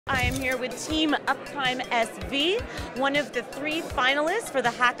I am here with Team UptimeSV, one of the 3 finalists for the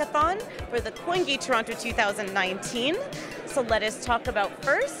hackathon for the CoinGate Toronto 2019. So let us talk about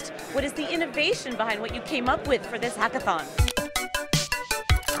first, what is the innovation behind what you came up with for this hackathon?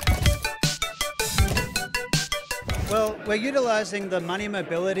 Well, we're utilizing the money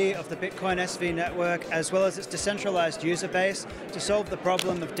mobility of the Bitcoin SV network as well as its decentralized user base to solve the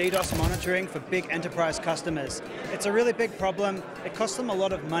problem of DDoS monitoring for big enterprise customers. It's a really big problem. It costs them a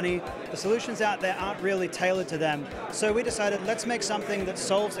lot of money. The solutions out there aren't really tailored to them. So we decided, let's make something that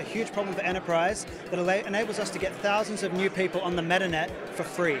solves a huge problem for enterprise that enables us to get thousands of new people on the metanet for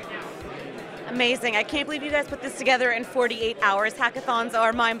free. Amazing. I can't believe you guys put this together in 48 hours. Hackathons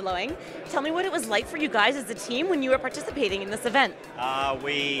are mind-blowing. Tell me what it was like for you guys as a team when you were participating in this event.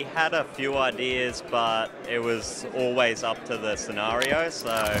 We had a few ideas, but it was always up to the scenario.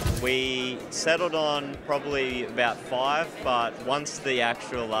 So we settled on probably about 5, but once the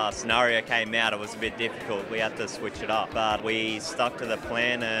actual scenario came out, it was a bit difficult. We had to switch it up, but we stuck to the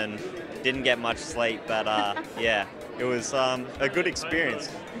plan and didn't get much sleep, but yeah, it was a good experience.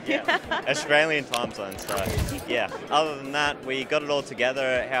 Yeah. Australian time zone, so yeah. Other than that, we got it all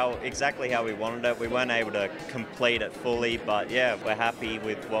together exactly how we wanted it. We weren't able to complete it fully, but yeah, we're happy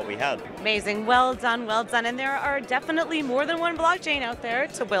with what we had. Amazing, well done, well done. And there are definitely more than one blockchain out there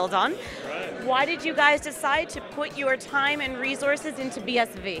to build on. Right. Why did you guys decide to put your time and resources into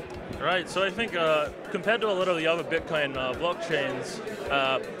BSV? Right, so I think compared to a lot of the other Bitcoin blockchains,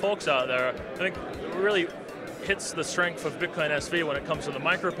 forks out there, I think it really hits the strength of Bitcoin SV when it comes to the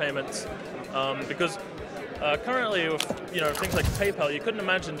micropayments, because currently with things like PayPal, you couldn't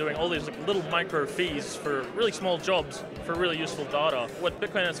imagine doing all these little micro fees for really small jobs for really useful data. What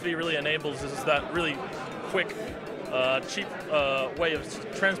Bitcoin SV really enables is that really quick, cheap way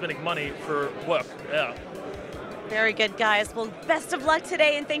of transmitting money for work. Yeah. Very good, guys. Well, best of luck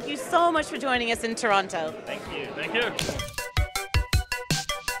today, and thank you so much for joining us in Toronto. Thank you. Thank you.